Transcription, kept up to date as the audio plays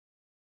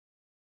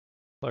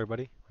Hello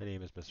everybody, my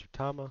name is Mr.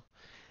 Tama,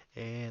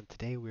 and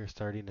today we are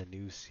starting a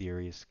new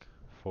series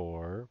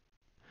for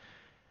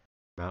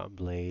Mountain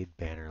Blade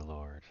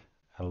Bannerlord.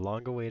 A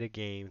long-awaited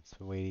game. It's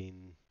been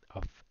waiting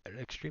an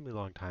extremely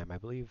long time. I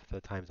believe the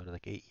time's only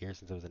like 8 years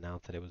since it was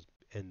announced that it was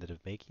ended of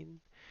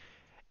making.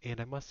 And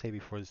I must say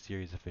before the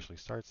series officially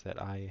starts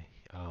that I've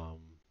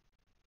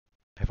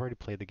already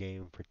played the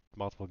game for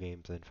multiple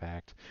games, in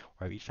fact,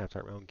 where I've each time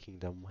started my own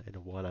kingdom. And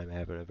in one, I'm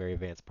having a very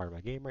advanced part of my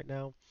game right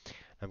now.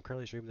 I'm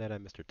currently streaming that on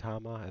Mr.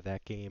 Tama at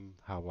that game,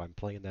 how I'm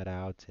playing that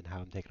out and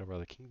how I'm taking over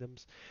other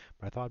kingdoms.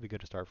 But I thought it'd be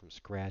good to start from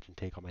scratch and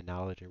take all my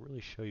knowledge and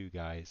really show you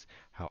guys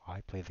how I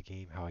play the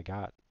game, how I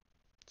got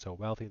so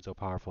wealthy and so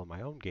powerful in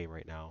my own game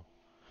right now.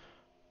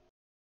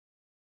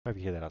 If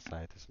you hear that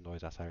outside, there's some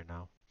noise outside right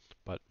now.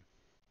 But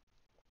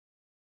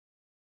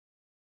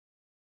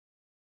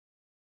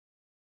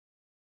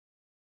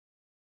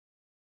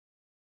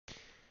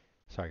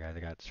sorry guys, I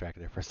got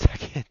distracted there for a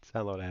second. I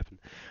don't know what happened.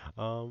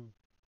 Um,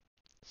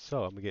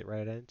 so I'm gonna get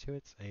right into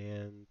it,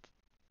 and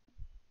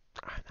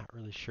I'm not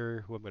really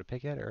sure who I'm gonna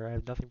pick yet, or I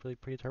have nothing really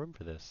predetermined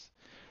for this.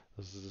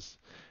 This is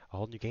a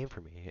whole new game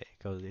for me. It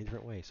goes in a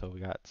different way. So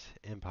we got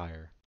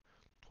Empire.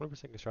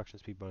 20% construction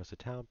speed bonus to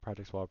town,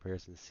 projects, wall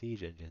repairs, and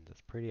siege engines. That's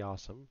pretty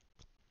awesome.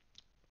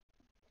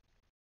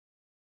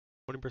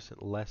 20%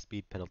 less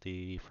speed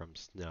penalty from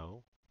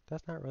snow.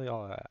 That's not really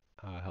all that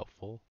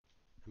helpful,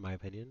 in my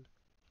opinion.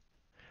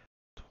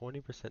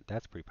 20%,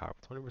 that's pretty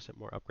powerful. 20%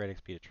 more upgrading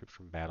speed of troops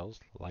from battles,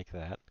 like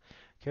that.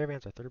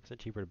 Caravans are 30%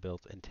 cheaper to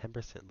build and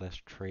 10% less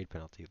trade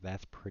penalty.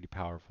 That's pretty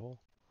powerful.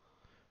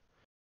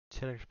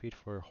 10 extra speed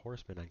for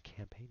horsemen on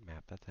campaign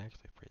map. That's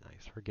actually pretty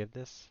nice.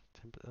 Forgiveness,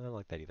 I don't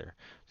like that either.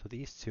 So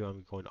these two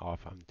I'm going off,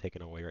 I'm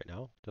taking away right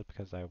now, just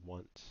because I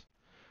want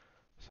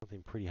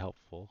something pretty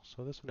helpful.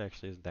 So this one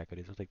actually isn't that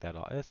good. So I'll take that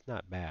off. It's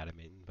not bad, I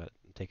mean, but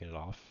I'm taking it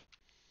off.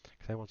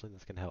 Because I want something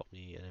that's going to help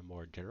me in a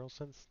more general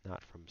sense,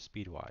 not from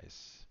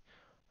speed-wise.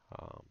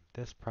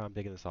 This pro, I'm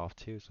taking this off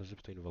too, so it's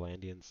between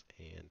Valandians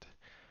and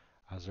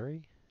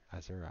Azuri.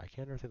 Azura, I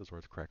can't ever say those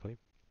words correctly.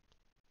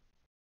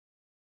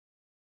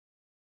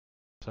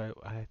 So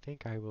I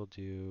think I will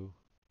do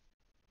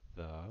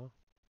the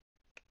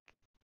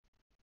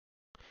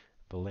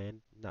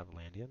not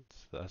Valandians,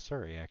 the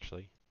Azuri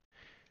actually.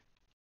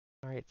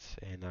 Alright,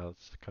 and now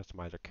let's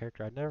customize our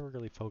character. I never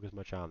really focused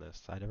much on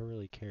this. I never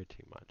really cared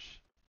too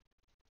much.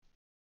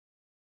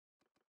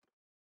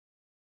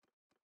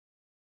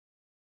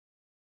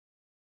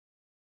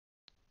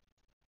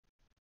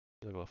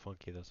 You look a little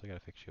funky though, so I gotta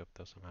fix you up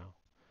though somehow.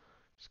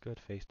 It's good,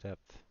 face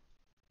depth.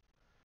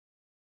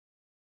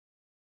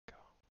 Go.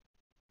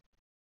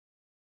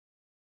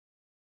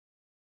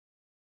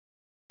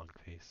 Long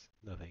face.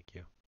 No thank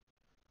you.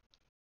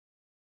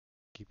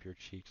 Keep your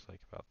cheeks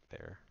like about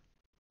there.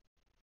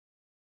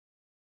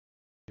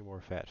 Any more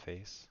fat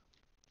face.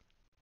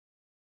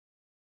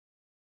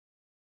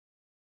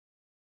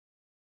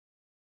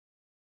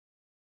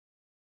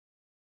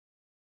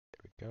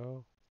 There we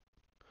go.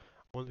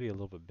 I want to be a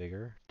little bit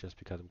bigger, just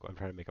because I'm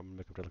trying to make him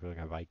look like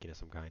a Viking of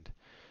some kind.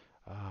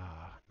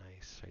 Ah,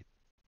 nice. Right,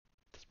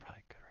 that's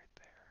probably good right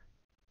there.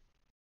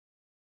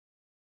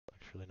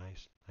 Looks really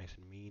nice, nice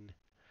and mean.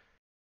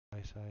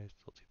 Eye size, a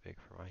little too big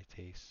for my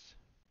taste.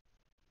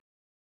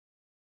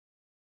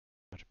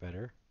 Much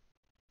better.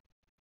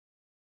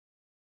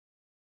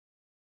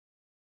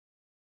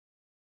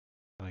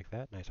 I like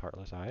that. Nice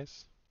heartless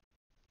eyes.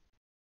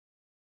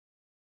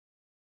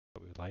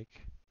 What we would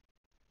like.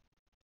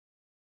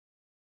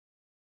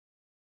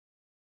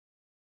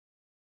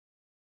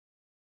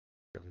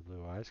 Really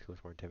blue eyes, could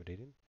look more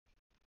intimidating.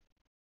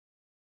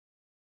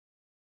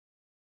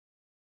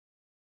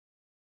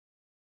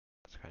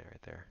 That's kind of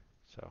right there.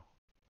 So,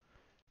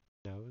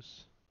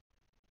 nose.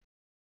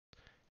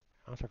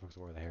 I'll start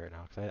focusing more on the hair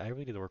now, because I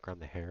really need to work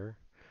around the hair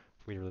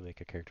for me to really make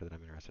a character that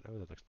I'm interested in. Oh,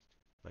 that looks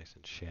nice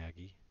and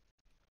shaggy.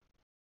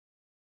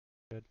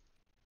 Good.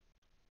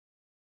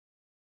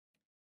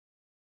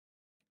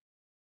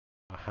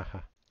 Alright,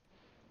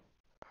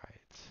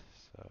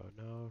 so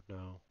no,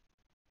 no.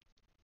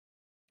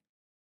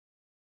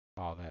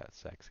 Oh, that's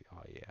sexy.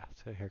 Oh, yeah.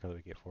 So, haircut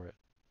we get for it.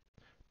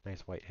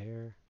 Nice white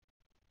hair.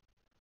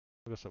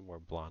 We'll go some more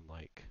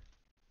blonde-like.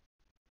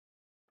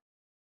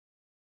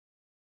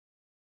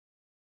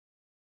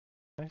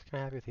 I'm just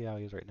kind of happy with how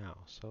he is right now,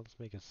 so let's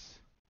make us.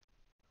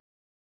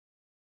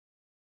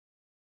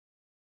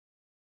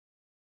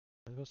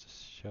 I'm supposed to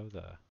show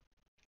the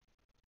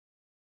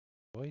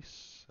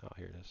voice. Oh,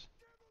 here it is.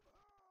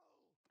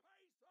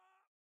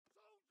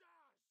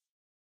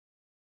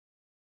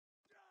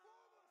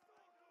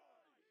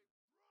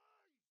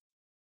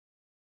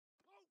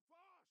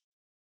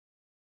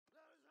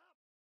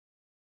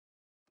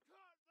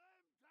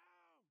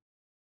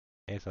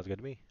 Hey, sounds good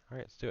to me.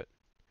 Alright, let's do it.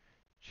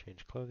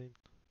 Change clothing.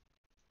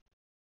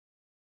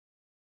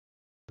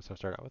 So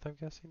start out with, I'm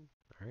guessing.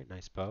 Alright,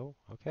 nice bow.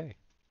 Okay.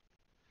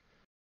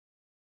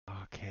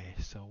 Okay,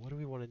 so what do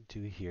we want to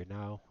do here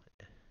now?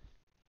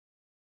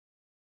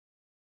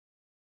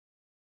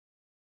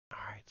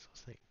 Alright, so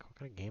let's think. What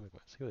kind of game?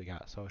 Let's see what we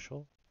got.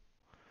 Social.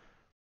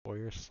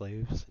 Warrior,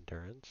 slaves,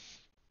 endurance.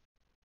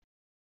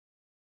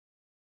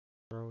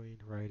 Rowing,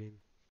 riding.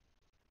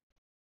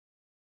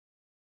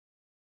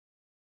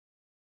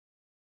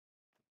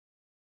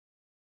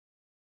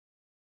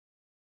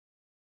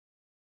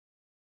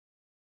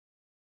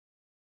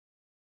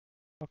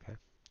 Okay,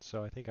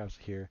 so I think I was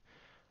here.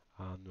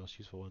 The most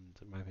useful ones,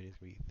 in my opinion, is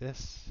going to be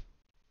this.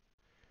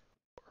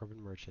 Urban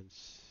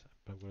merchants.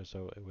 But I'm going to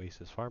show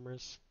Oasis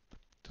farmers.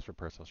 Just for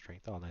personal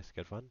strength. All nice,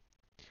 good fun.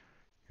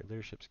 Your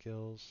leadership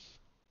skills.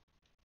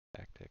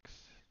 Tactics.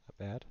 Not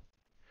bad.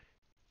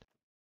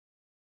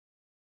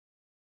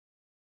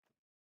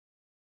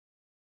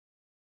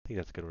 I think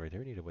that's a good one right there.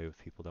 We need a way with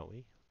people, don't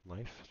we?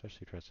 Life,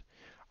 especially trust.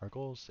 Our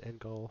goals, end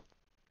goal,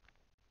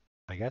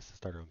 I guess, to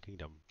start our own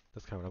kingdom.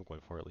 That's kind of what I'm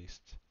going for, at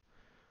least.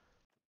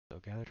 So,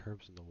 gathered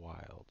herbs in the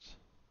wilds.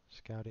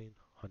 Scouting,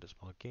 hunt a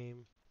small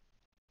game.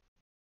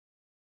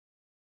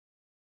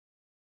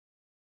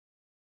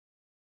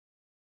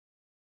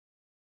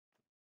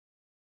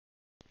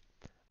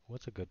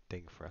 What's a good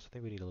thing for us? I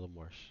think we need a little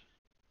more.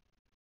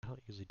 I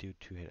don't usually do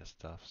two-handed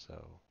stuff,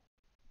 so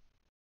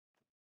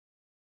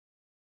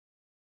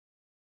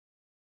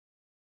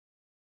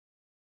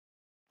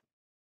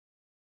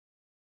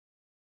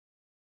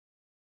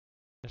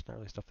there's not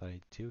really stuff that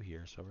I do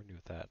here, so we're gonna do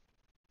with that.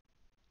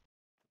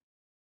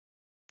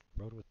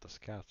 Rode with the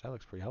scouts. That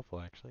looks pretty helpful,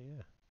 actually.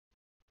 Yeah.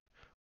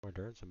 More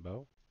endurance and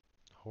bow.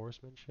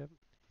 Horsemanship.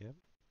 Yep.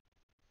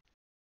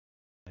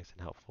 Nice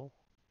and helpful.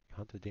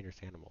 Hunt a dangerous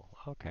animal.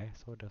 Okay,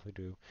 so we'll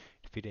definitely do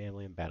defeat an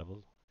animal in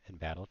battle.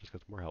 Just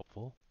because it's more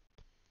helpful.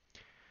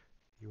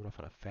 You rode off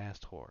on a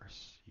fast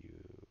horse. You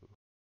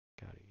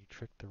got it. You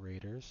trick the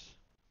raiders.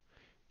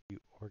 You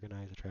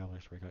organize the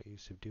travelers to break out. You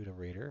subdued a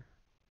raider.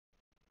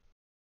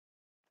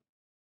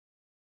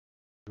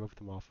 You whip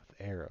them off with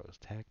arrows.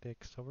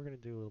 Tactics. So we're gonna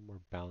do a little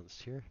more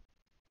balanced here.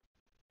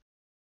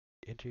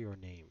 Enter your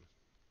name.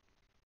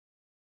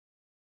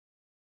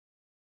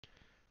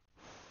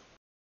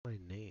 My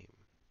name.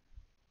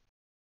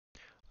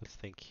 Let's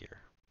think here.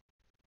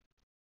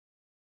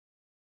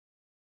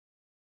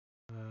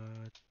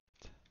 Uh,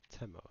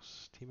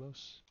 Temos.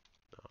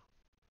 No.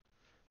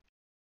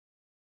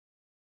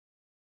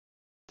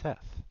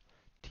 Teth.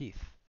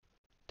 Teeth.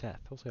 Teth.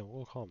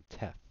 We'll call him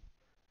Teth.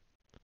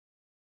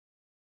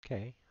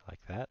 Okay, I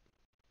like that.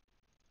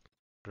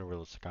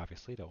 Realistic,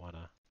 obviously. Don't want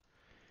to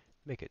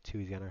make it too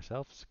easy on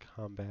ourselves.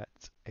 Combat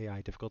AI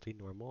difficulty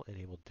normal.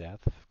 Enable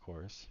death, of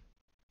course.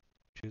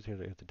 Choose here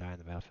to die in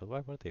the battlefield. Why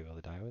wouldn't they be able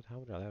to die? How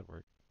would that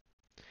work?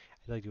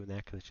 I like doing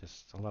that because it's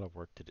just a lot of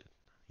work to do.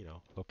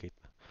 Locate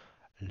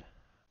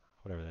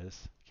whatever that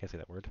is. Can't say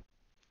that word.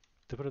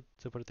 To put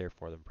it there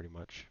for them, pretty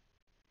much.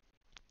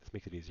 This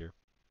makes it easier.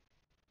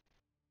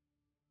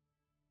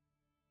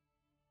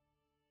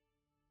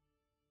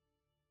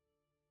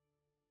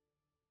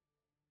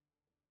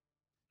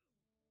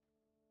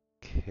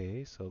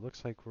 Okay, so it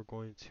looks like we're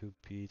going to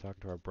be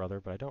talking to our brother,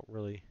 but I don't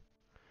really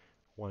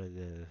want to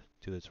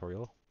do the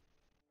tutorial.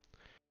 So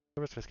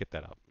we're just going to skip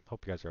that up.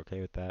 Hope you guys are okay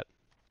with that.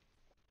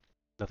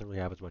 Nothing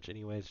really happens much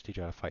anyways. Just teach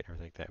you how to fight and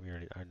everything like that. We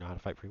already know how to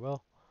fight pretty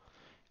well.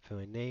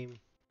 Family name.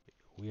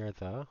 We are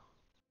the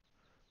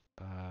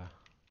uh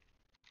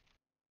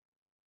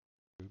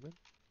Ruben?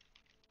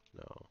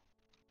 No.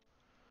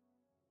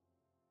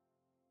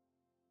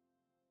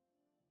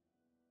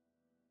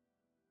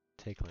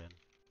 Take land.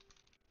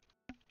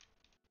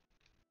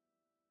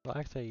 Well,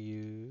 actually I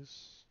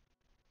use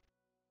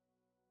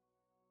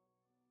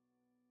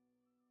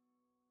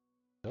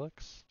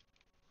Billix.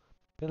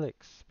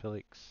 Billix.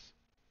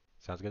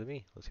 Sounds good to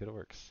me. Let's see what it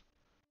works.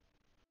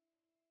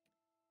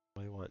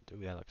 What do you want?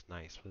 Ooh, that looks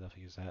nice. We'll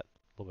definitely use that.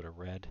 A little bit of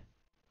red.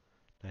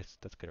 Nice.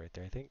 That's good right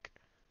there, I think.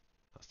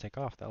 Let's take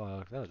off. That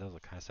does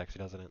look kind of sexy,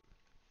 doesn't it?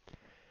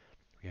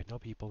 We have no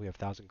people. We have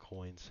 1,000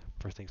 coins.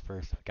 First things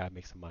first. We gotta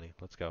make some money.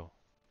 Let's go.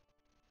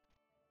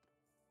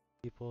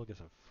 People, get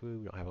some food.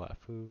 We don't have a lot of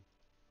food.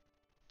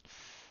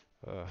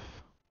 Ugh.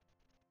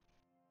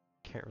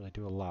 Can't really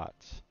do a lot.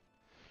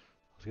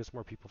 Let's get some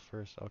more people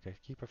first. Okay,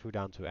 keep our food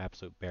down to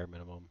absolute bare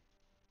minimum.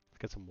 Let's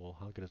get some wool.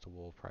 How good is the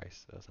wool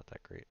price? That's not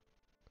that great.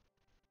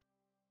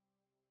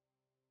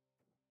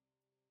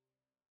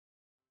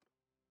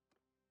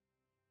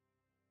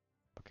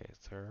 Okay,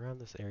 so around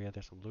this area,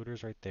 there's some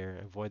looters right there.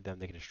 Avoid them.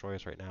 They can destroy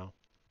us right now.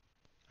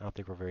 I don't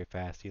think we're very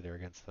fast either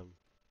against them.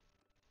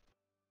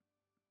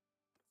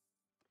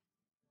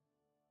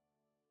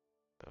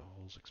 The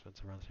wool's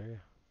expensive around this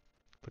area.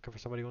 Looking for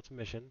somebody who wants a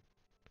mission.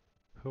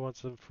 Who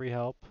wants some free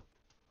help?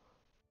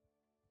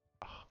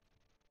 Oh,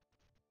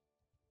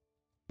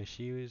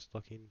 she is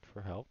looking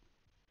for help.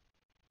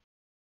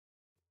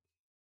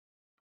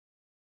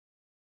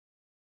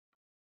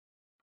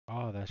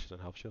 Oh, that doesn't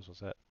help. She also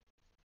said.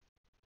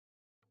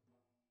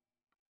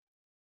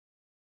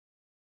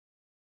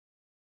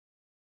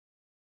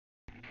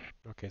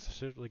 Okay, so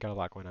she's really got a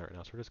lot going on right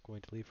now, so we're just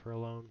going to leave her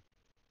alone.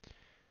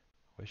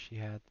 Wish she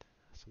had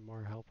some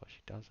more help, but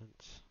she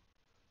doesn't.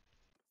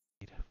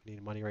 We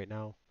need money right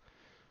now.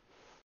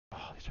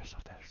 Oh, these are so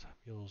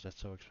mules.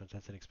 That's so expensive.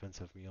 That's an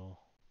expensive mule.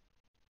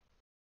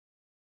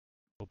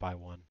 We'll buy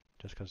one.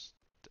 just because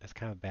it's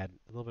kind of bad,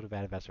 a little bit of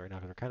bad investment right now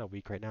because we're kind of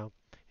weak right now,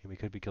 and we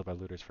could be killed by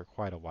looters for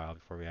quite a while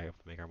before we have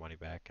to make our money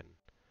back and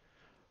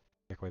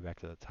make our way back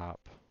to the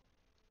top.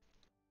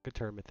 Good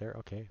tournament there.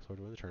 Okay, so we're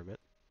doing the tournament.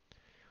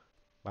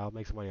 I'll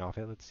make some money off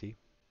it. Let's see.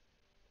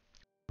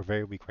 We're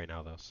very weak right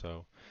now though,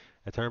 so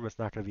a tournament's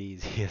not going to be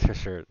easy, that's for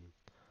certain.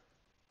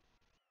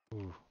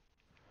 Ooh.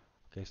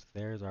 Okay, so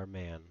there's our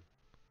man.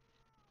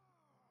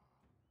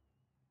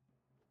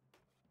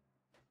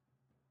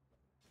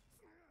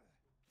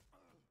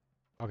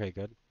 Okay,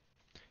 good.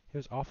 He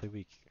was awfully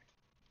weak,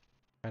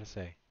 gotta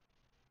say.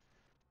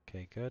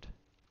 Okay, good.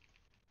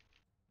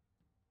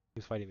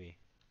 Who's fighting me?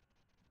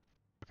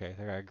 Okay,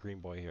 I got a green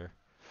boy here.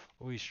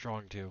 Oh, he's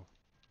strong too.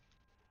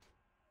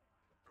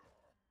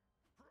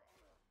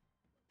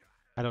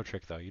 I don't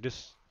trick though. You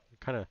just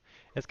kind of,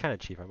 it's kind of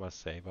cheap, I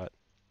must say, but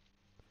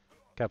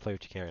gotta play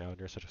what you can right now. And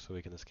you're such a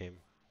weak in this game.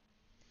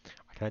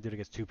 Can I do it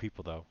against two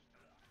people though?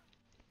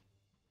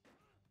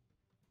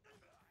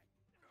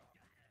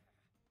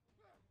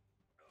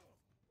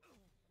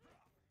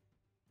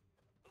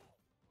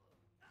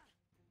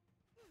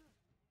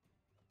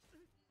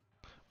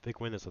 If they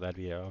can win this, so that'd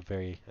be a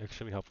very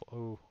extremely helpful.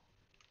 Oh,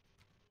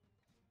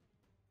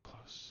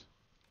 close.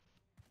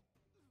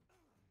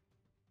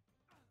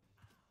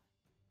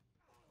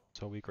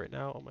 So weak right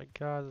now. Oh my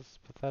God, this is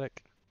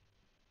pathetic.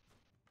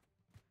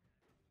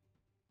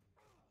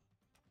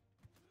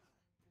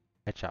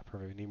 Headshot,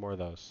 perfect. We need more of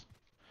those.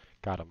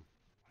 Got him.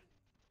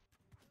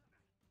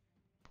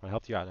 I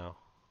helped you out now.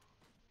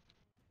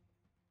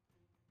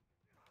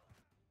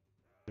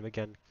 Hit him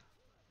again.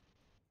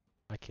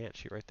 I can't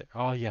shoot right there.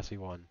 Oh yes, we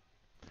won.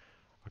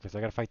 Okay, so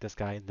I gotta fight this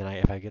guy, and then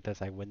if I get this,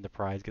 I win the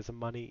prize, get some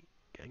money,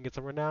 and get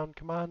some renown.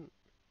 Come on.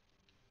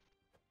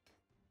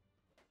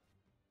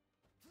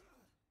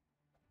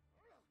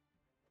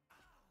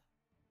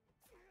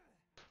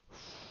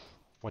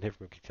 One hit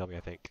from him could kill me, I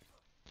think.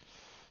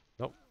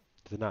 Nope,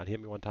 did not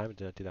hit me one time. It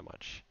didn't do that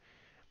much.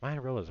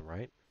 Mine realism,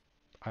 right?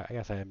 I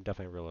guess I am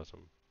definitely realism.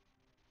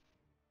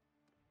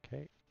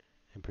 Okay,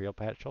 Imperial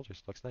Patch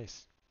Shoulders looks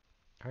nice.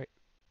 All right.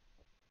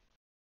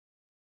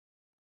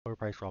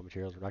 Overpriced raw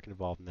materials. We're not going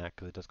to involve in that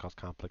because it does cause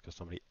conflict with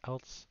somebody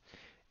else,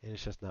 and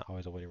it's just not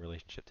always a winning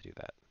relationship to do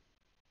that.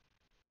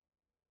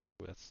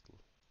 Ooh, that's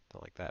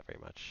don't like that very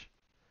much.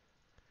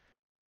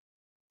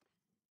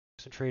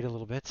 Some trade a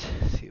little bit.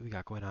 See what we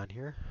got going on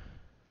here.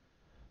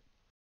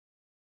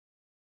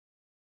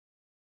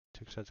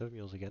 Too expensive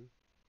mules again.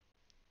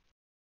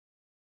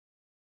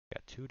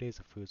 Got 2 days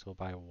of food, so we'll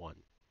buy one,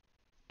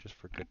 just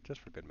for good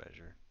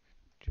measure.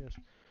 Just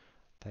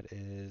that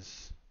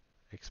is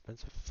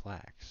expensive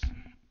flax.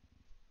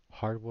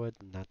 Hardwood,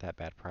 not that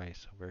bad price.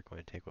 So we're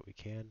going to take what we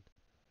can.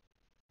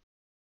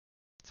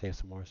 Save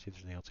some more. See if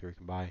there's anything else here we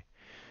can buy.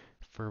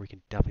 Fur, we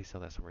can definitely sell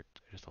that somewhere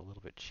just a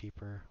little bit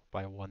cheaper.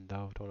 Buy one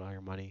though. Don't all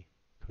your money.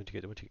 Once you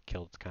get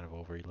killed, it's kind of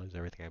over. You lose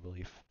everything, I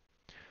believe.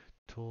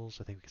 Tools,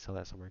 I think we can sell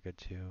that somewhere good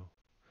too.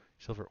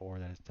 Silver ore,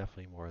 that is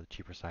definitely more the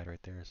cheaper side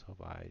right there. So I'll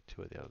buy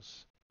two of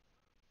those.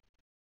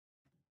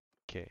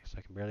 Okay, so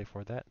I can barely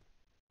afford that.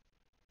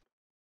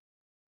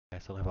 I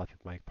still don't have a lot of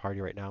people in my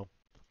party right now.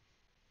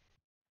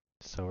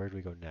 So where do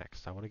we go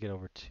next? I want to get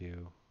over to,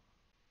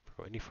 if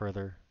we go any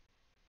further,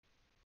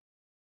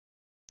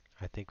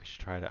 I think we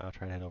should I'll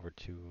try to head over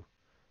to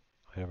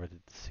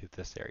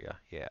this area.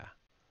 Yeah.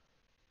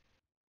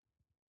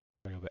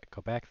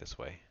 Go back this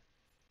way.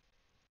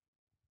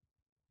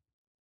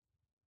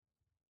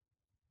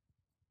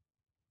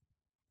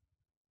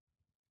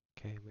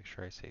 Okay, make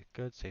sure I say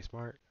good, stay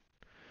smart.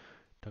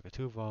 Don't get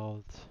too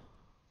involved.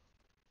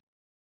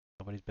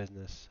 Nobody's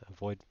business.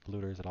 Avoid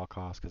looters at all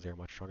costs because they're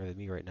much stronger than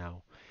me right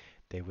now.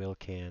 They will,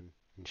 can,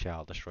 and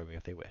shall destroy me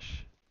if they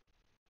wish.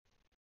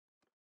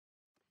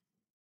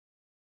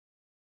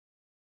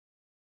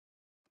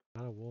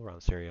 Not a wool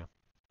around Syria.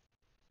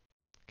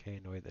 Okay,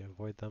 no way to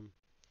avoid them.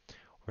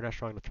 We're not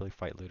strong enough to really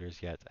fight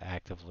looters yet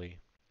actively.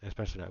 We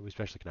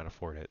especially cannot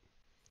afford it.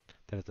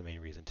 That is the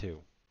main reason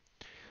too.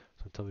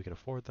 So until we can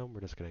afford them,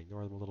 we're just going to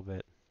ignore them a little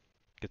bit.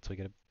 Get so we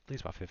get at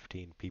least about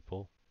 15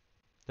 people.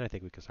 Then I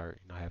think we can start,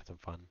 having some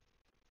fun.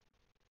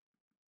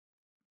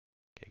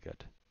 Okay,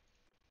 good.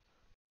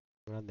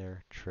 Go on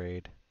there,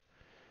 trade.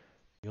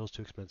 Mule's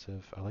too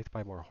expensive. I'd like to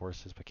buy more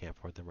horses, but can't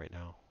afford them right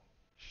now.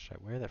 Should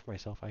I wear that for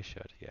myself? I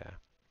should, yeah.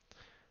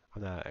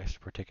 I'm not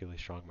particularly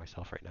strong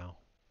myself right now.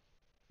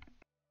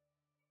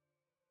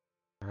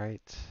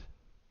 Alright.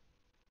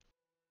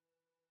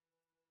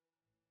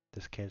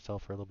 This can sell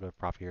for a little bit of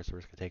profit here, so we're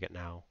just going to take it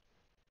now.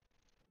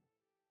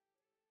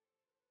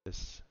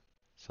 This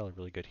selling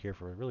really good here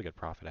for a really good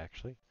profit,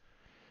 actually.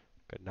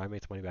 Good. Now I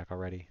made some money back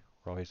already.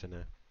 We're always in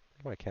a...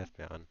 Where's my cat's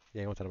down?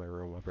 Yeah, I went out of my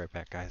room. I'll be right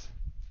back, guys.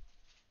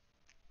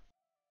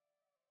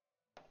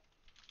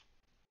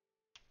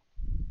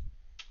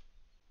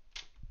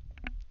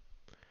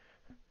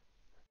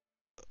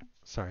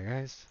 Sorry,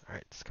 guys.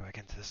 Alright, let's go back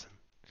into this.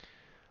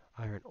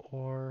 Iron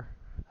ore.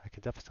 I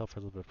can definitely sell for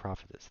a little bit of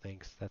profit.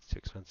 Thanks. That's too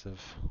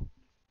expensive.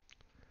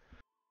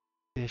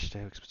 Fish.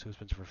 Too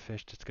expensive for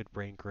fish. Just a good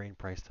grain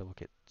price. So we'll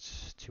get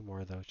two more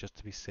of those just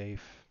to be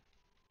safe.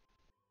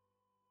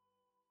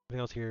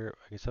 Everything else here,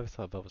 I can still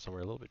sell Velvet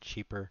somewhere a little bit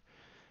cheaper.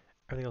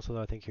 Everything else,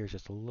 though, I think here is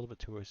just a little bit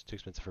too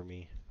expensive for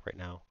me right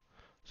now.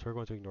 So we're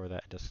going to ignore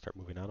that and just start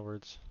moving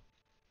onwards.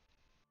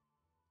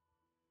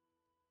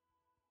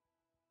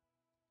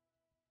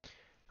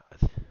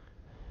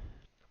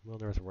 Well,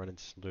 there's a run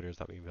into looters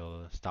that we will be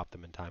able to stop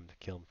them in time to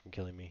kill them from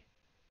killing me.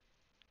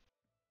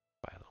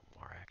 By a little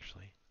more,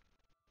 actually.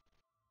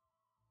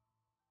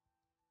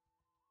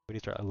 We need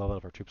to start leveling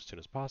up our troops as soon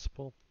as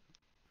possible.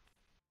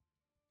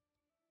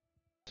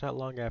 It's not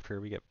long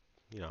after we get,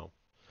 once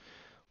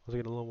we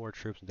get a little more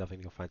troops, and definitely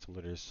need to go find some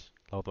looters,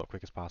 level them up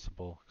quick as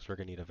possible, because we're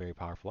going to need a very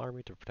powerful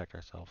army to protect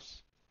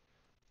ourselves.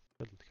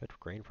 Good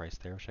grain price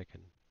there. Wish I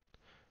could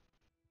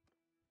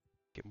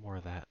get more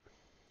of that.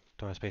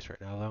 Don't have space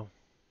right now, though.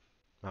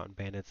 Mountain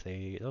bandits,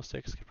 those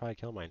 6 could probably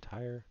kill my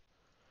entire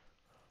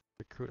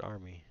recruit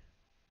army.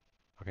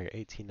 Okay,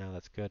 18 now,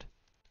 that's good.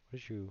 What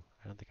is you?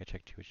 I don't think I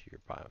checked you. What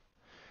your bio?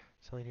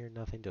 Selling here,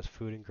 nothing, just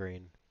food and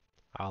grain.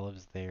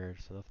 Olives there,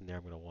 so nothing there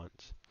I'm going to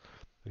want.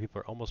 The people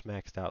are almost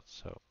maxed out,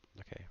 so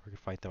okay, we can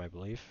fight them, I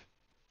believe.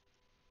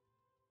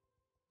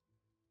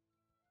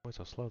 Why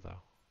so slow,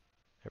 though?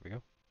 There we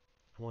go.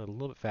 I'm only a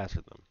little bit faster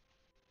than them.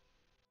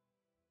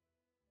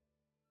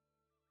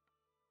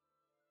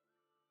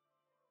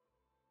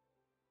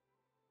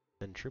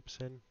 Send troops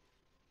in.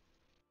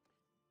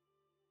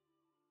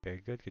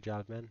 Very good, good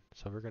job, men.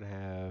 So we're going to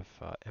have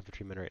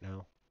infantrymen right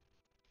now.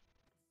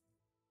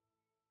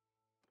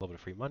 A little bit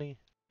of free money.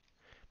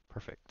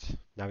 Perfect.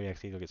 Now we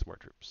actually need to go get some more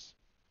troops.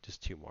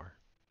 Just 2 more.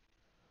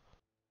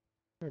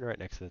 We're right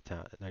next to the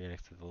town, not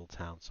next to the little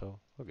town, so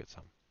we'll get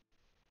some.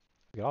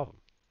 We get all of them.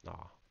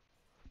 Aw,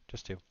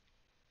 just 2.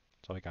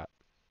 That's all I got.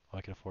 All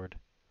I can afford.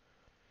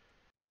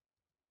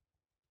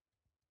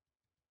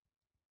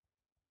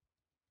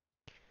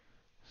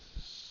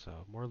 So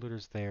more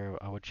looters there.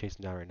 I would chase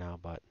them down right now,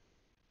 but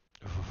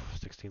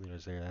 16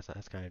 looters there.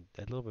 That's kind of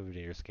a little bit of a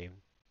dangerous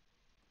game.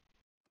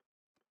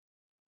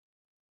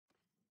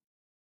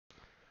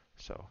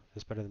 So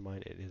this is better than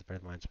mine. It is better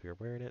than mine, so we are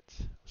wearing it.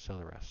 We'll sell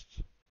the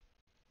rest.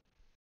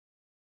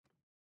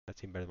 That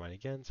seemed better than mine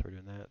again, so we're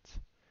doing that.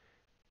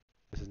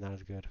 This is not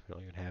as good. We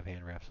don't even have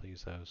hand wraps, so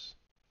use those.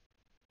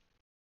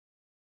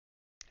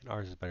 And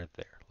ours is better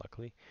there,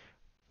 luckily.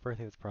 For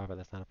anything that's profit,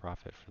 that's not a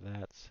profit for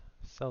that.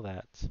 Sell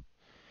that.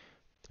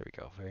 There we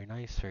go. Very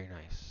nice, very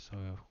nice. So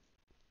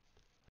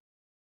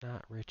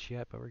not rich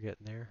yet, but we're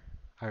getting there.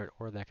 Iron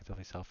ore that can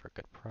definitely sell for a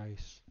good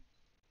price.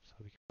 So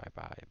we can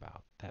buy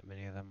about that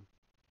many of them.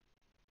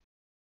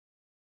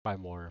 Buy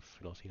more if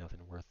we don't see nothing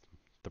worth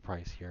the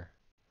price here.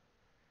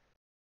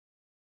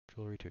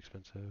 Jewelry too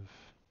expensive.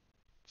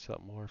 Sell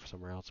it more for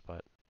somewhere else,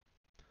 but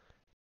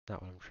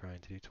not what I'm trying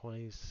to do.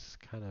 20's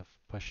kind of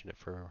pushing it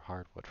for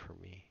hardwood for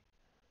me.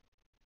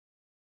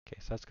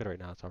 Okay, so that's good right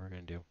now. That's all we're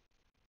going to do.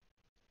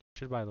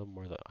 Should buy a little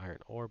more of the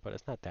iron ore, but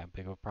it's not that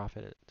big of a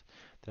profit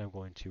that I'm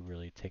going to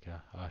really take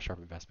a sharp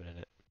investment in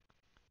it.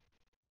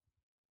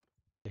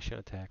 They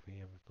shouldn't attack me.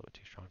 I'm a little bit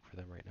too strong for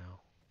them right now.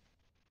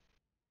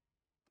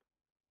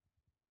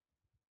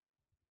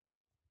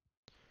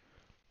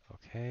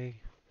 Okay,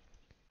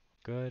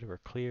 good. We're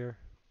clear.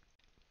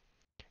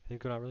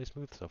 Things going out really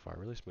smooth so far.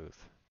 Really smooth.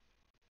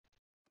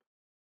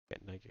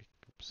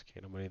 Oops, okay,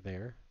 nobody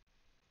there.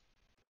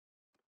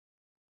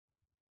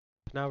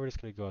 So now we're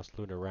just going to go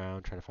looting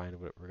around, trying to find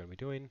what we're going to be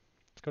doing.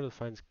 Let's go to the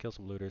fines, kill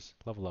some looters,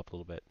 level up a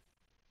little bit.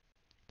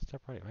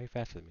 Stop running. Why are you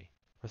faster than me?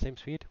 We're the same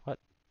speed? What?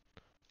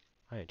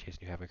 I ain't chasing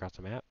you halfway across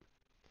the map.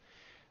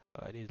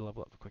 I need to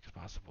level up as quick as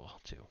possible,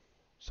 too.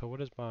 So what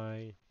is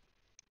my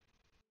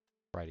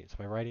writing? So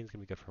my writing's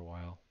going to be good for a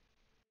while.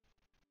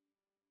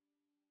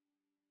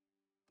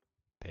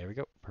 There we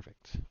go.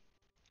 Perfect.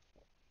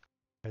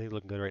 I think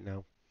looking good right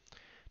now.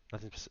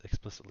 Nothing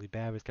explicitly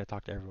bad. We just got to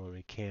talk to everyone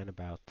we can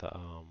about the,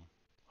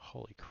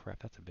 holy crap,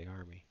 that's a big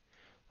army.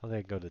 I don't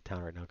think I can go to the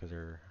town right now because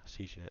they're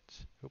sieging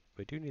it. Oop,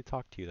 I do need to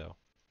talk to you, though.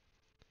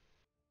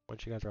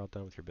 Once you guys are all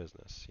done with your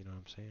business, you know what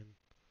I'm saying?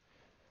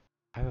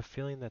 I have a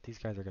feeling that these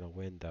guys are going to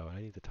win, though, and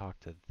I need to talk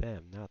to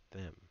them, not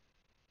them.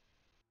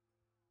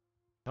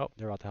 Oh,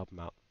 they're about to help them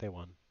out. They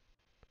won.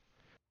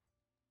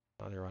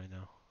 Oh, they're running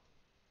now.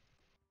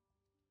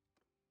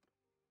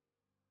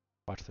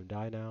 Watch them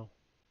die now.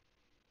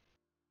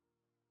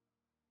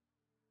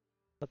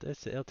 But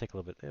it'll take a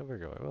little bit.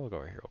 We'll go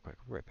over here real quick.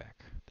 We'll be right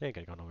back. They ain't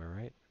gonna go nowhere,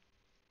 right?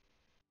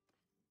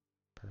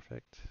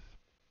 Perfect.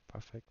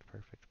 Perfect,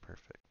 perfect,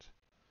 perfect.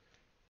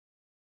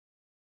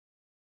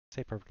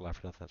 Say perfect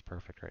left for nothing. That's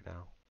perfect right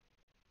now.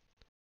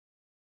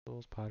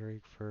 Tools, pottery,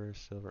 fur,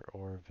 silver,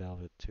 ore,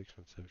 velvet, too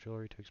expensive.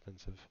 Jewelry, too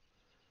expensive.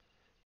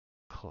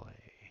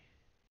 Clay.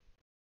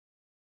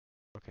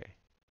 Okay.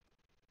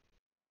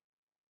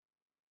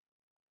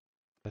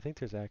 I think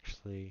there's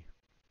actually...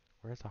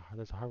 There's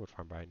a hardwood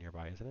farm right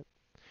nearby, isn't it?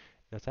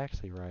 That's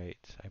actually right,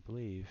 I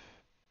believe.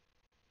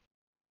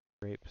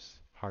 Grapes,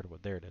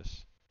 hardwood. There it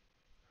is.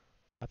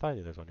 I thought I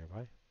knew there was one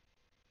nearby.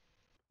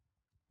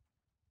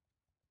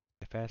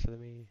 They're faster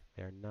than me.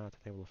 They are not.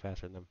 They're a little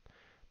faster than them.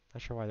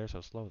 Not sure why they're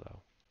so slow,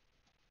 though.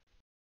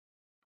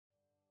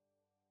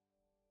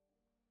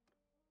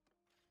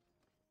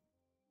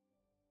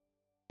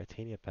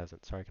 Titania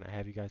peasant. Sorry, can I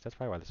have you guys? That's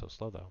probably why they're so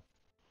slow, though.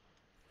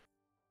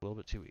 A little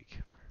bit too weak.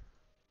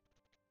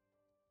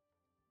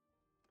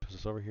 Is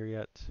this over here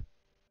yet?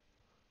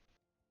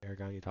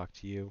 Aragon, you talk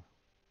to you.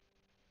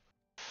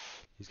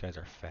 These guys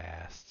are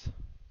fast.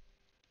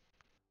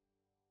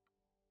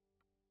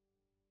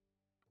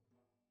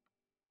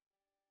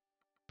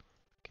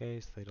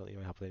 Okay, so they don't need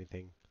my help with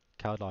anything.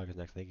 Caladog is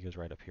next. I think he goes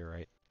right up here,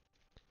 right?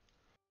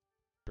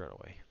 Run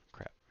away.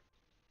 Crap.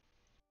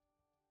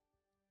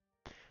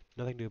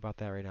 Nothing to do about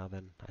that right now,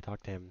 then. I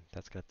talked to him.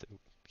 That's gonna...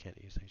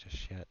 Can't use it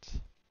just yet.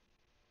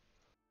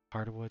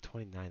 Hardwood,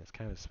 29. That's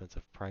kind of an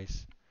expensive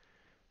price.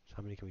 So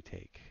how many can we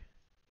take?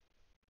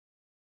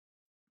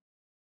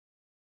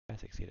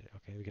 That's exceeded.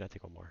 Okay, we cannot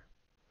take one more.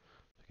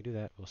 So we can do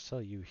that. We'll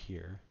sell you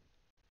here.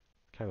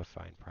 Kind of a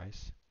fine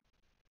price.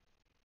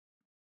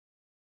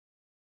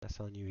 Not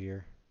selling you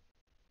here.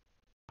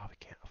 Oh, we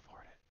can't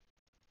afford it.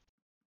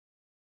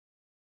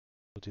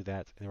 We'll do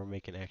that, and then we're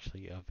making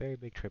actually a very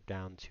big trip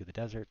down to the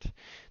desert.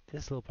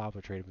 This little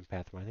popular trading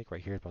path, I think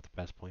right here is about the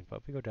best point, but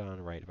if we go down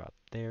right about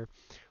there,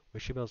 we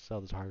should be able to sell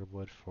this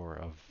hardwood for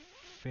a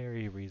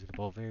very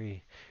reasonable,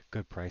 very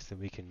good price. Then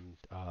we can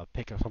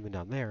pick up something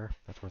down there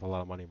that's worth a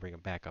lot of money and bring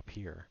it back up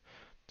here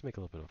to make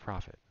a little bit of a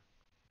profit.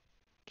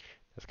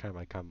 That's kind of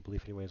my common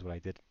belief anyways, what I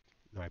did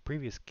in my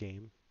previous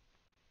game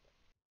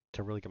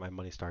to really get my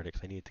money started,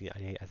 because I needed to get,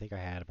 I think I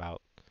had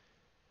about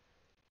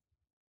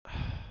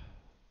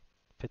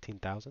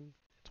 15,000,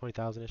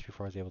 20,000-ish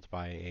before I was able to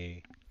buy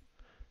a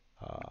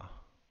uh,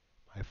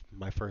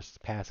 my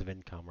first passive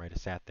income, right? I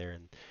sat there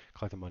and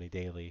collected money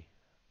daily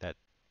that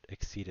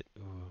exceeded,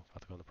 ooh,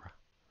 about to go in the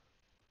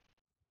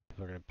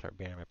people are going to start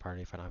banning my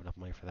party if I don't have enough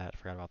money for that.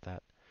 Forgot about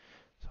that.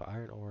 So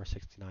iron ore,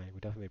 69. We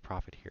definitely made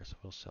profit here, so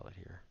we'll sell it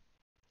here.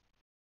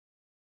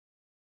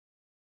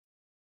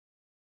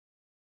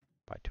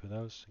 Buy 2 of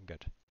those, and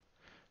good.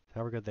 So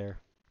now we're good there.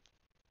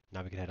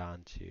 Now we can head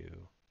on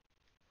to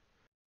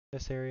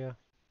this area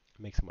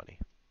and make some money.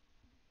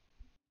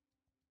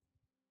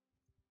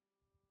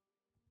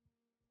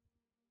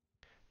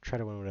 Try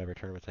to win whatever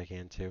tournaments I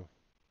can too.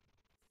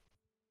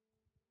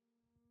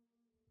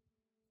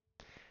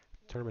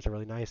 Tournaments are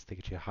really nice. They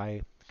get you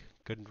high,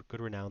 good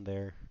renown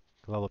there.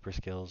 Level up your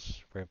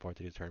skills. Very important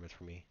to do tournaments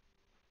for me.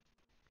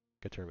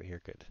 Good tournament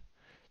here, good.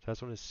 So I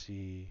just want to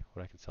see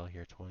what I can sell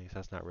here. 20. So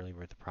that's not really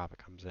where the profit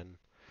comes in.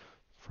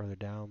 Further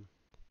down,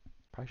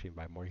 probably should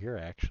buy more here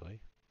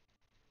actually,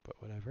 but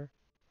whatever.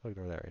 I'll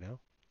ignore that right now.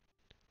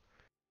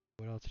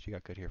 What else did you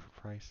got good here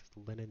for price?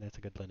 Linen, that's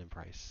a good linen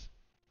price.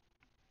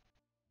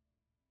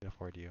 Can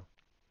afford you.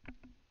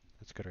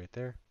 That's good right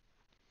there.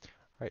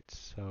 Alright,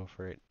 so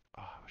for it,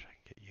 oh, I wish I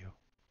could get you.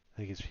 I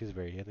think I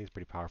think he's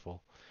pretty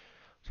powerful.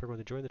 So we're going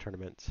to join the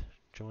tournament.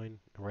 Join, and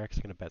we're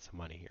actually going to bet some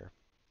money here,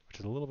 which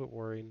is a little bit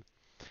worrying.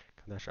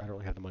 Cause I'm not sure, I don't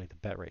really have the money to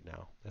bet right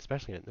now.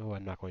 Especially, no,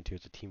 I'm not going to.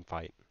 It's a team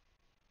fight.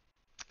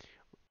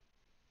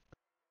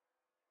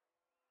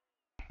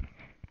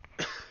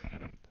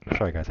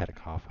 Sorry guys, I had a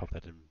cough. Hope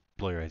that didn't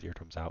blow your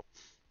eardrums out.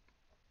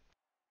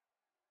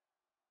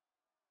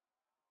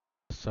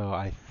 So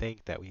I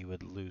think that we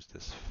would lose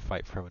this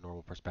fight from a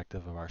normal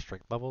perspective of our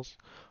strength levels.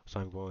 So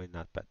I'm going to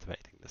not bet to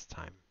anything this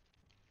time.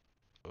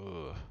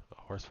 Ugh,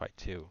 a horse fight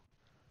too.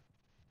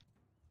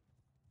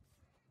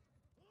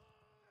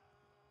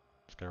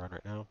 Just gonna run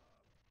right now.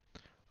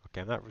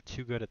 Okay, I'm not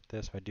too good at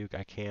this, but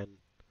I can.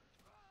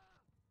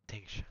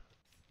 Dang,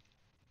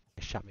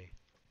 it shot me.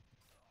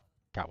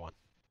 Got one.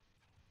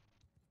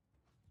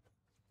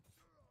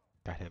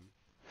 Got him.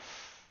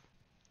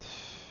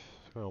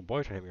 Oh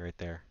boy, trying to hit me right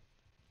there.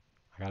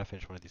 I gotta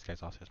finish one of these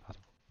guys off as soon as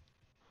possible.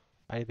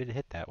 I didn't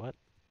hit that. What?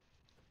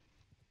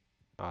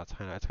 Oh, it's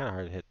kind of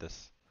hard to hit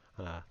this.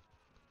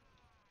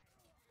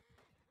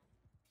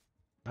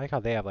 I like how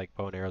they have like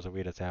bow and arrows and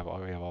we just have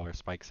we have all our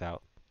spikes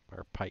out,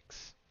 our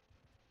pikes.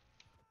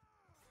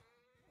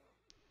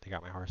 They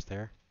got my horse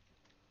there.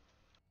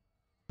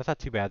 That's not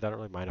too bad. I don't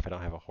really mind if I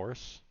don't have a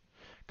horse,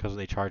 because when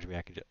they charge me,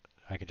 I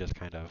could just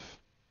kind of.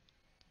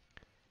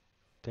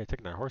 They're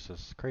taking their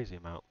horses, crazy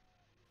amount.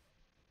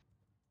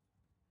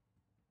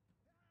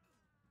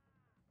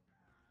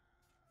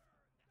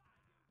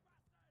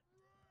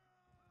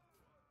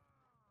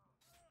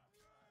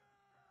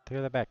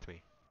 Give that back to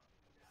me.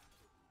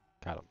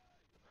 Got him.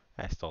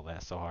 I stole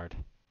that so hard.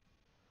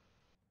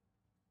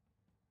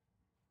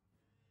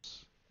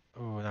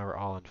 Oh, now we're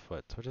all on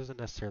foot, which isn't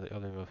necessarily. Oh,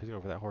 he's going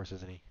over that horse,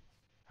 isn't he?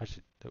 I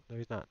should. No,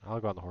 he's not. I'll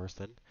go on the horse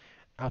then.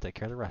 I'll take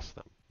care of the rest of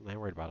them. I ain't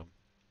worried about them.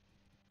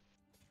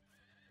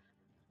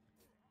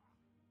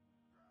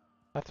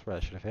 That's where I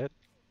should have hit.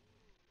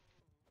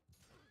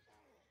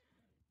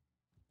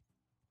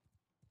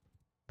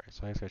 Alright,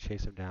 so I just gotta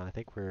chase him down. I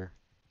think we're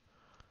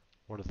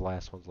one of the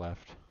last ones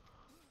left.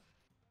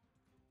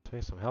 So he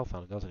has some health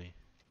on him, doesn't he?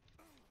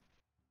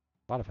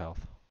 A lot of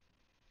health.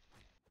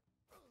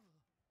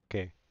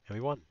 Okay, and we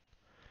won.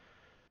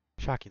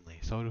 Shockingly.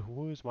 So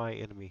who's my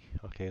enemy?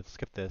 Okay, let's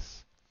skip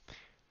this.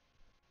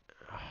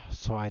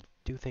 So I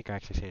do think I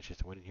actually stand a chance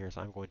to win in here,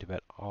 so I'm going to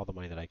bet all the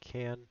money that I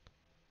can.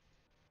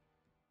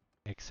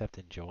 Except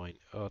in join.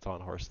 Oh, it's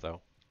on horse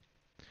though.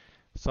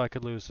 So I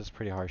could lose this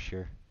pretty harsh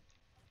here.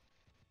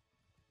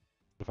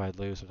 If I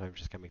lose, sometimes I'm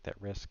just gonna make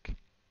that risk.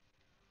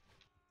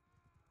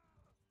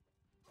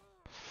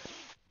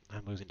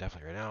 I'm losing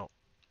definitely right now.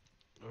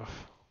 Ugh.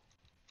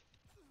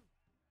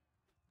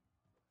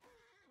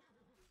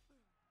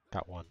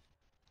 Got one.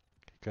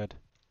 Okay, good.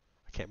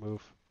 I can't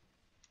move.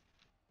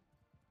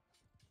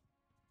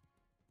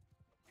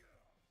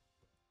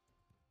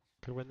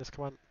 Could win this.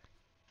 Come on.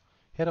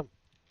 Hit him.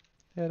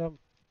 Hit him.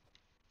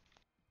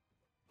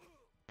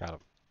 Got him.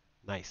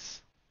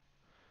 Nice.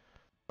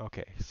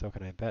 Okay, so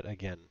can I bet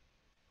again?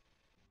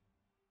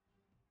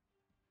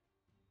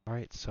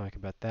 Alright, so I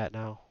can bet that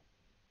now.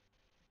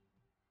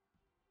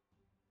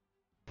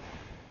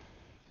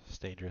 It's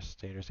dangerous,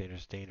 dangerous,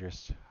 dangerous,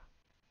 dangerous.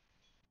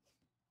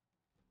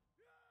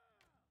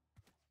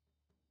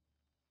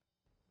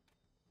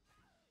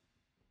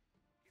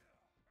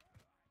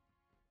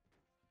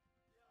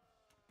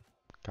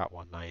 Got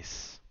one.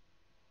 Nice.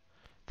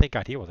 Thank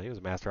God he wasn't. He was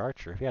a master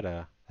archer. If he had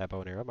that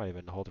bow and arrow, it might have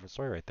been a whole different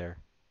story right there.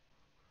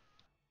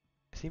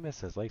 Is he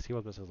missing his legs? He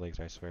was missing his legs,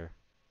 I swear.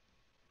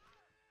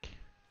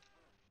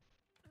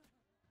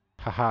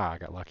 Haha, I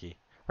got lucky.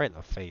 Right in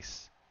the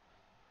face.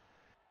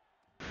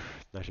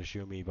 Nice to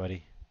shoot me,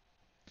 buddy.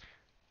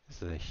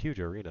 This is a huge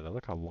arena though.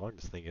 Look how long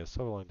this thing is.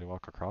 So long to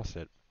walk across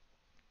it.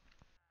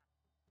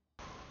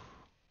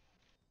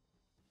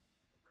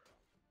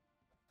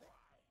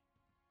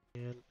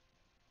 And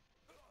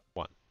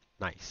one.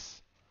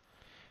 Nice.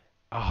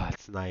 Oh,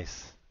 that's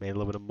nice. Made a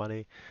little bit of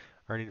money.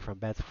 Earning from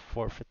bets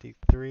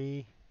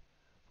 453.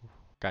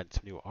 Got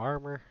some new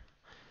armor.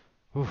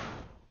 Whew.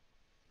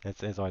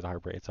 It's always a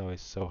heartbreak. It's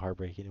always so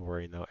heartbreaking and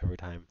worrying though every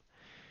time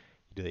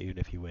you do that, even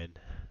if you win.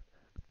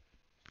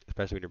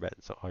 Especially when you're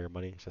betting all your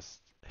money. It's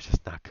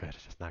just not good.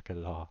 It's just not good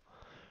at all.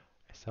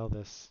 I sell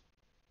this.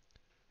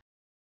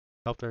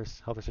 Help their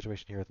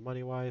situation here with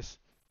money wise.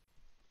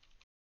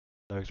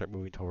 Now we start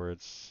moving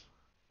towards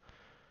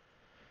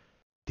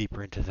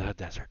deeper into the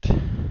desert.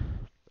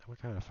 I would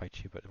kind of fight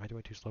you, but am I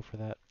doing too slow for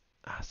that?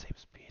 Ah, same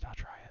speed. I'll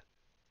try it.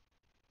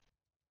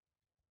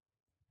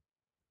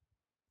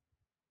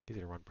 Easy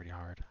to run pretty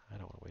hard. I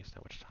don't want to waste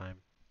that much time.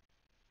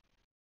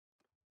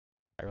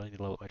 I really need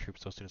to level up my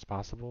troops as soon as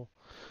possible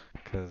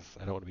because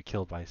I don't want to be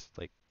killed by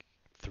like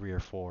 3 or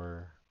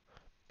 4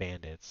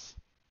 bandits,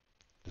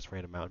 just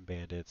random mountain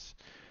bandits,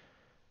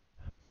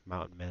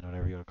 mountain men,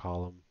 whatever you want to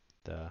call them.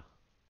 That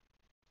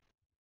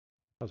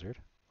was weird.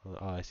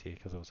 Oh, I see,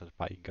 because it was a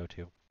spot you can go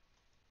to.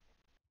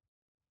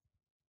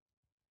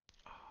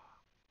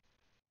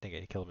 Dang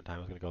it, he killed him in time. I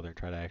was going to go there and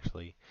try to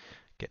actually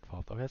get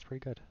involved. Okay, that's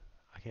pretty good.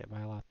 I can't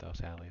buy a lot though,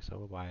 sadly, so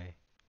we'll buy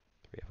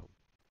 3 of them.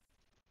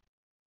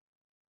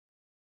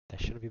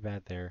 That shouldn't be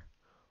bad there.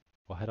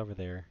 We'll head over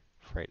there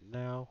for right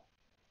now.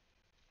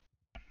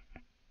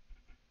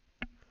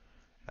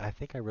 I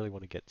think I really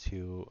want to get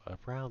to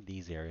around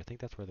these areas. I think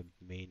that's where the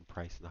main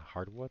price in the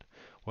hardwood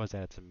was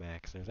at its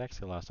max. There's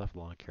actually a lot of stuff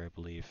along here, I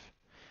believe,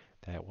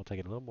 that once I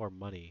get a little more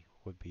money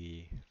would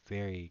be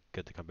very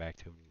good to come back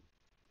to and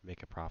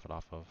make a profit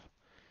off of.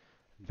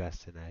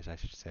 Invest in, as I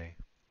should say.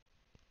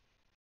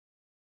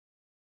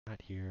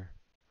 Not here.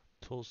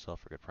 Tools sell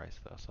for a good price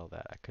though. Sell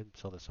that. I could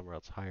sell this somewhere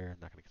else higher.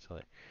 Not going to sell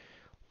it.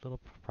 Little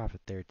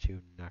profit there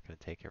too. Not going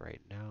to take it right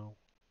now.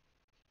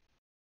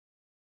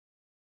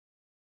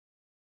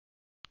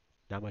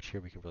 Not much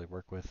here we can really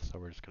work with, so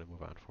we're just going to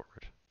move on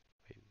forward.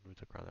 Wait, let me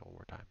look around that one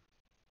more time.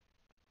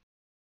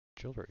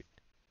 Jewelry.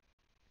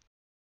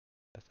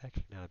 That's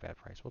actually not a bad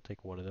price. We'll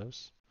take one of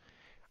those.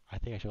 I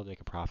think I should be able to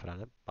make a profit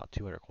on it. About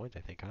 200 coins, I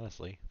think,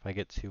 honestly. If I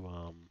get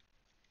to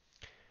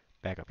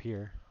back up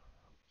here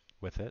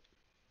with it,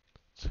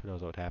 so who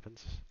knows what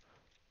happens.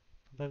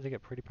 Sometimes they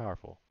get pretty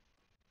powerful.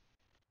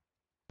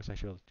 Guess I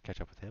should be able to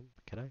catch up with him.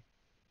 Can I?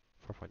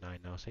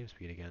 4.9, no, same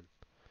speed again.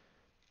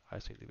 I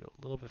just need to be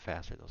a little bit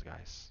faster than those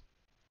guys.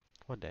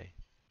 One day.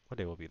 One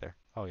day we'll be there.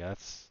 Oh yeah,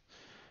 that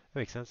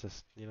makes sense.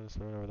 Just, just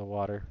run over the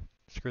water.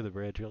 Screw the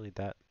bridge, we don't need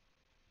that.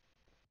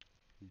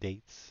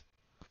 Dates.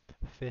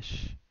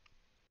 Fish.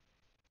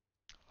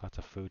 Lots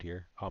of food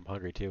here. Oh, I'm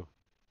hungry too.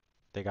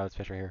 They got this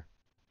fish right here.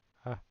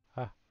 Ah,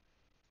 ah.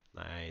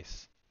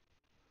 Nice.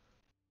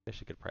 Fish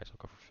is a good price. We'll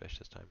go for fish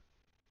this time.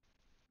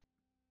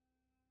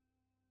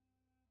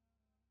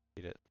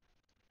 Eat it.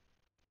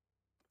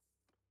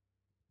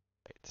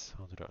 Right,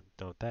 once we're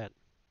done with that.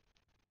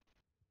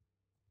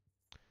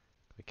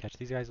 Can we catch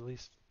these guys at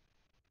least?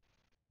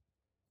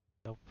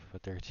 Nope,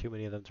 but there are too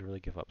many of them to really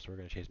give up, so we're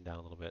going to chase them down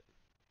a little bit.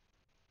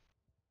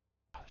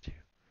 Oh,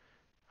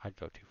 I'd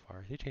go too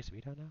far. Is he chasing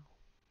me down now?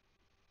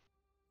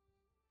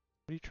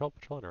 What are you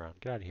patrolling around?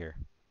 Get out of here.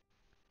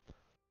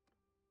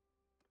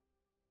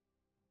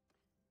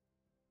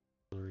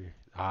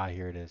 Ah,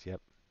 here it is.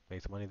 Yep.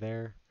 Make some money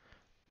there.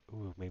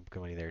 Ooh, made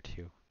good money there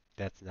too.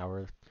 That's now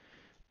we're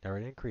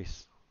an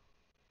increase.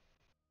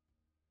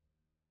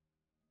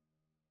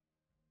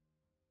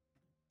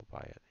 We'll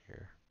buy it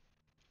here.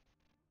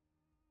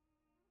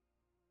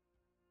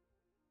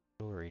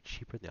 Jewelry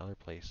cheaper than the other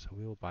place, so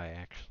we will buy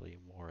actually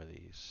more of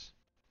these.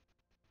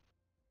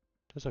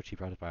 Just so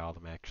cheap, I'll just buy all of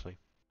them actually.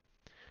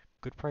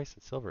 good price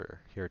in silver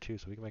here too,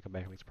 so we can make a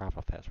back and make some profit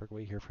off that. So we're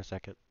gonna wait here for a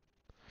second.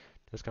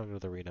 Just gonna go to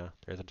the arena.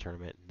 There's a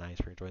tournament. Nice,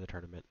 we're enjoying the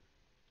tournament.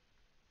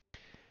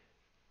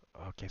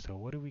 Okay, so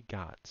what do we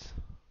got?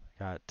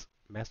 Got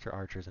Master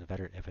Archers and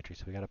Veteran Infantry,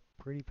 so we got a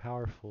pretty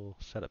powerful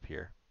setup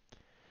here.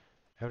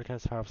 I have a kind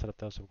of powerful setup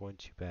though, so I'm going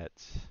to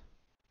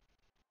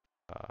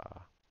uh,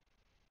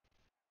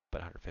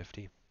 bet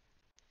 150.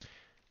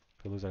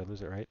 If I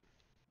lose it, right?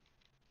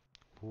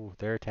 Ooh,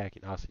 they're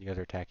attacking us, and you guys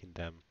are attacking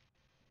them.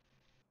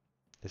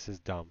 This is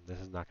dumb. This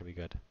is not gonna be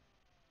good.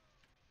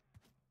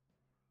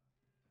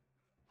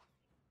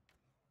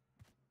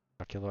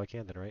 I'll kill who I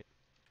can then, right?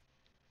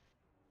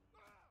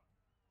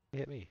 He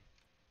hit me.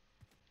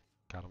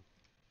 Got him.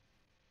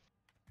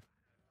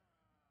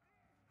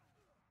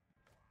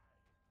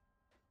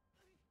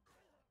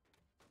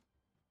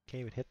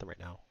 Can't even hit them right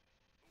now.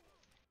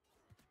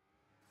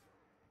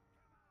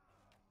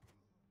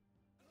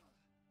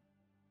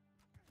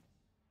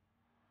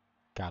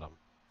 Got him.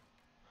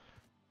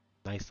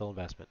 Nice little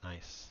investment.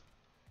 Nice.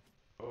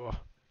 Oh,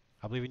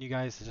 I believe in you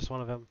guys. It's just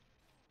one of them.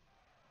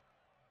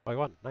 Oh, I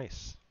won.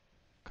 Nice.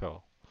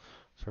 Cool.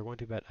 So we're going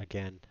to bet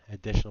again,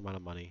 additional amount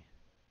of money.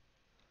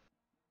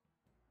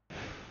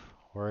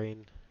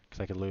 Worrying,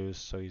 because I could lose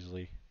so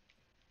easily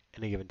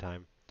any given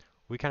time.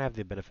 We kind of have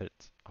the benefit.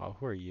 Oh,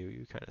 who are you?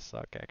 You kind of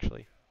suck,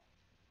 actually.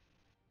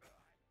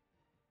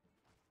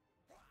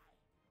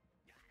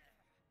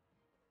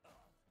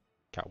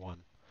 Got one.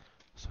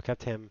 So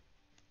kept him.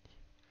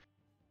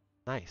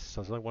 Nice.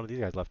 So there's only one of these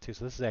guys left too.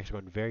 So this is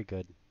actually going very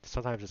good.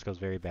 Sometimes this goes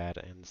very bad,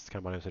 and this kind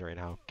of money I'm sitting right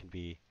now can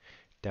be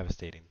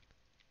devastating.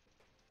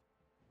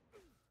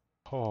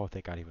 Oh,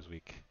 thank God he was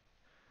weak.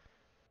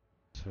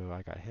 So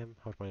I got him.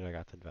 How much money do I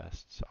got to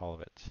invest? All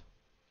of it.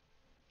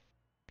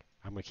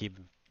 I'm gonna keep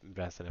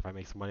investing. If I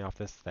make some money off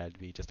this, that'd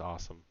be just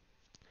awesome.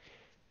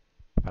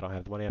 If I don't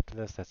have the money after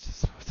this, that's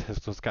just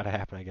that's what's gotta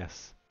happen, I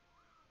guess.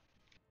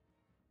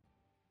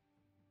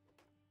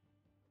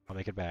 I'll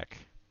make it back.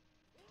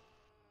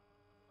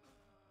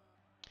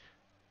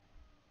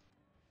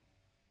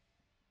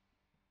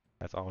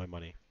 That's all my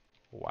money.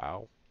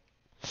 Wow.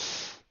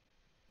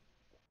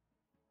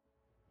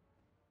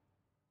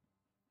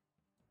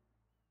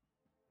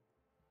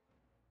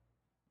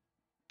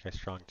 Guy's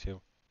strong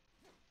too.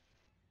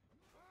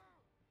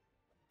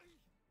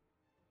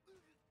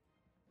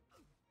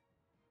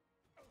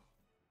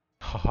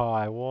 Oh,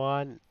 I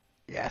won.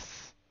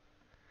 Yes.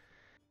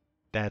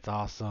 That's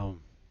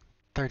awesome.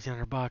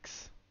 1,300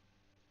 bucks.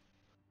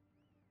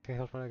 Okay,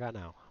 how much money I got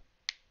now?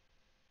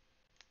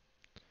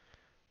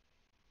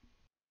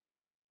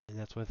 And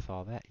that's with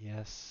all that,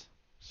 yes.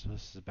 So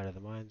this is better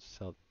than mine.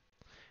 So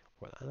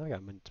well, I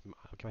got to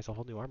get myself a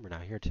whole new armor now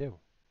here too.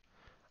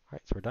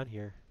 Alright, so we're done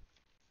here.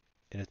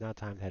 It is now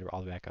time to head all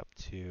the way back up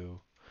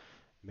to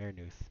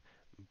Marinuth.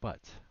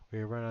 But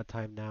we're running out of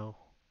time now.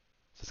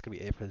 So that's going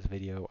to be it for this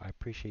video. I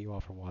appreciate you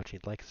all for watching.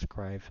 Like,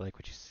 subscribe if you like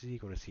what you see,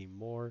 want to see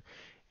more,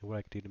 and what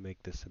I can do to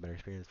make this a better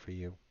experience for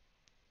you.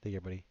 Thank you,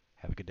 everybody.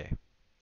 Have a good day.